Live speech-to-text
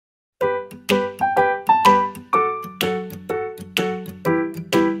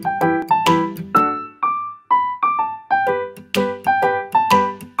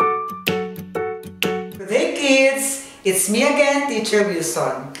It's me again, Teacher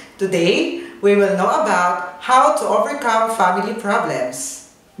Wilson. Today, we will know about how to overcome family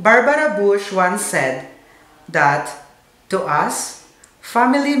problems. Barbara Bush once said that, to us,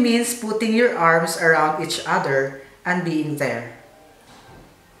 family means putting your arms around each other and being there.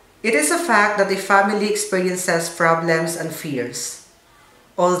 It is a fact that a family experiences problems and fears.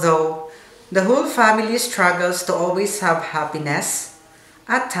 Although the whole family struggles to always have happiness,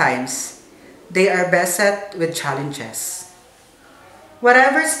 at times, they are beset with challenges.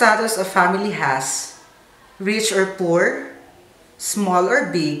 Whatever status a family has, rich or poor, small or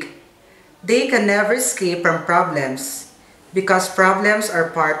big, they can never escape from problems because problems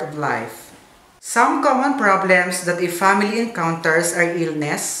are part of life. Some common problems that a family encounters are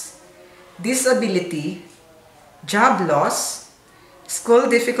illness, disability, job loss, school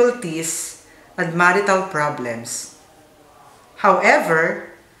difficulties, and marital problems.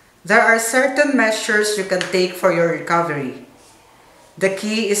 However, there are certain measures you can take for your recovery. The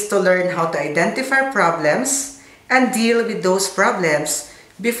key is to learn how to identify problems and deal with those problems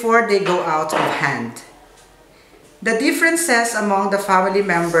before they go out of hand. The differences among the family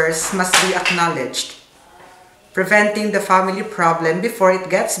members must be acknowledged. Preventing the family problem before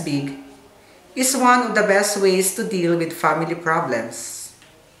it gets big is one of the best ways to deal with family problems.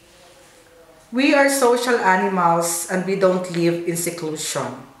 We are social animals and we don't live in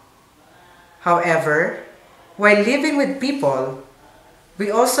seclusion. However, while living with people, we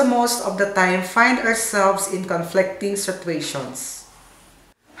also most of the time find ourselves in conflicting situations.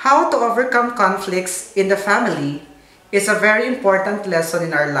 How to overcome conflicts in the family is a very important lesson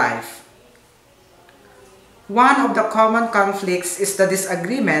in our life. One of the common conflicts is the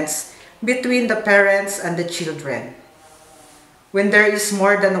disagreements between the parents and the children. When there is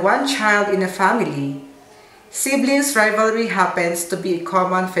more than one child in a family, siblings rivalry happens to be a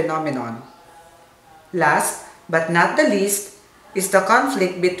common phenomenon. Last but not the least is the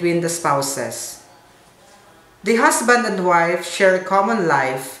conflict between the spouses. The husband and wife share a common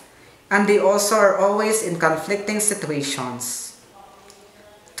life, and they also are always in conflicting situations.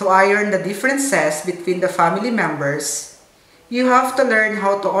 To iron the differences between the family members, you have to learn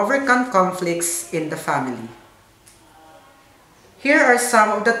how to overcome conflicts in the family. Here are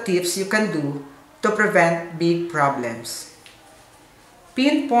some of the tips you can do to prevent big problems.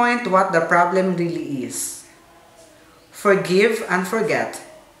 Pinpoint what the problem really is. Forgive and forget.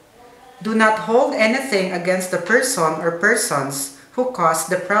 Do not hold anything against the person or persons who caused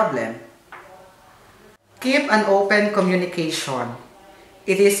the problem. Keep an open communication.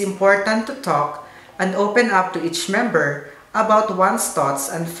 It is important to talk and open up to each member about one's thoughts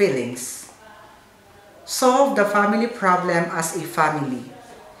and feelings. Solve the family problem as a family.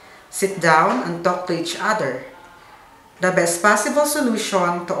 Sit down and talk to each other. The best possible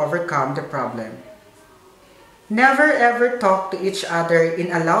solution to overcome the problem. Never ever talk to each other in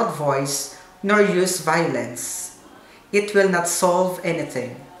a loud voice nor use violence. It will not solve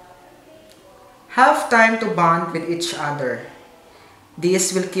anything. Have time to bond with each other. This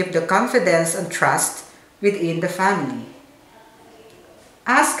will keep the confidence and trust within the family.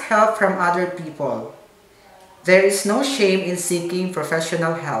 Ask help from other people. There is no shame in seeking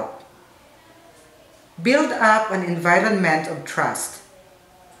professional help. Build up an environment of trust.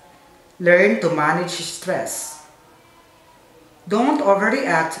 Learn to manage stress. Don't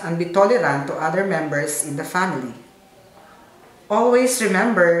overreact and be tolerant to other members in the family. Always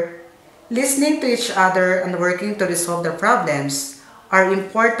remember, listening to each other and working to resolve the problems are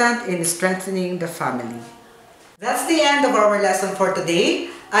important in strengthening the family. That's the end of our lesson for today.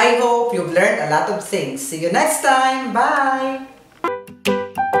 I hope you've learned a lot of things. See you next time. Bye!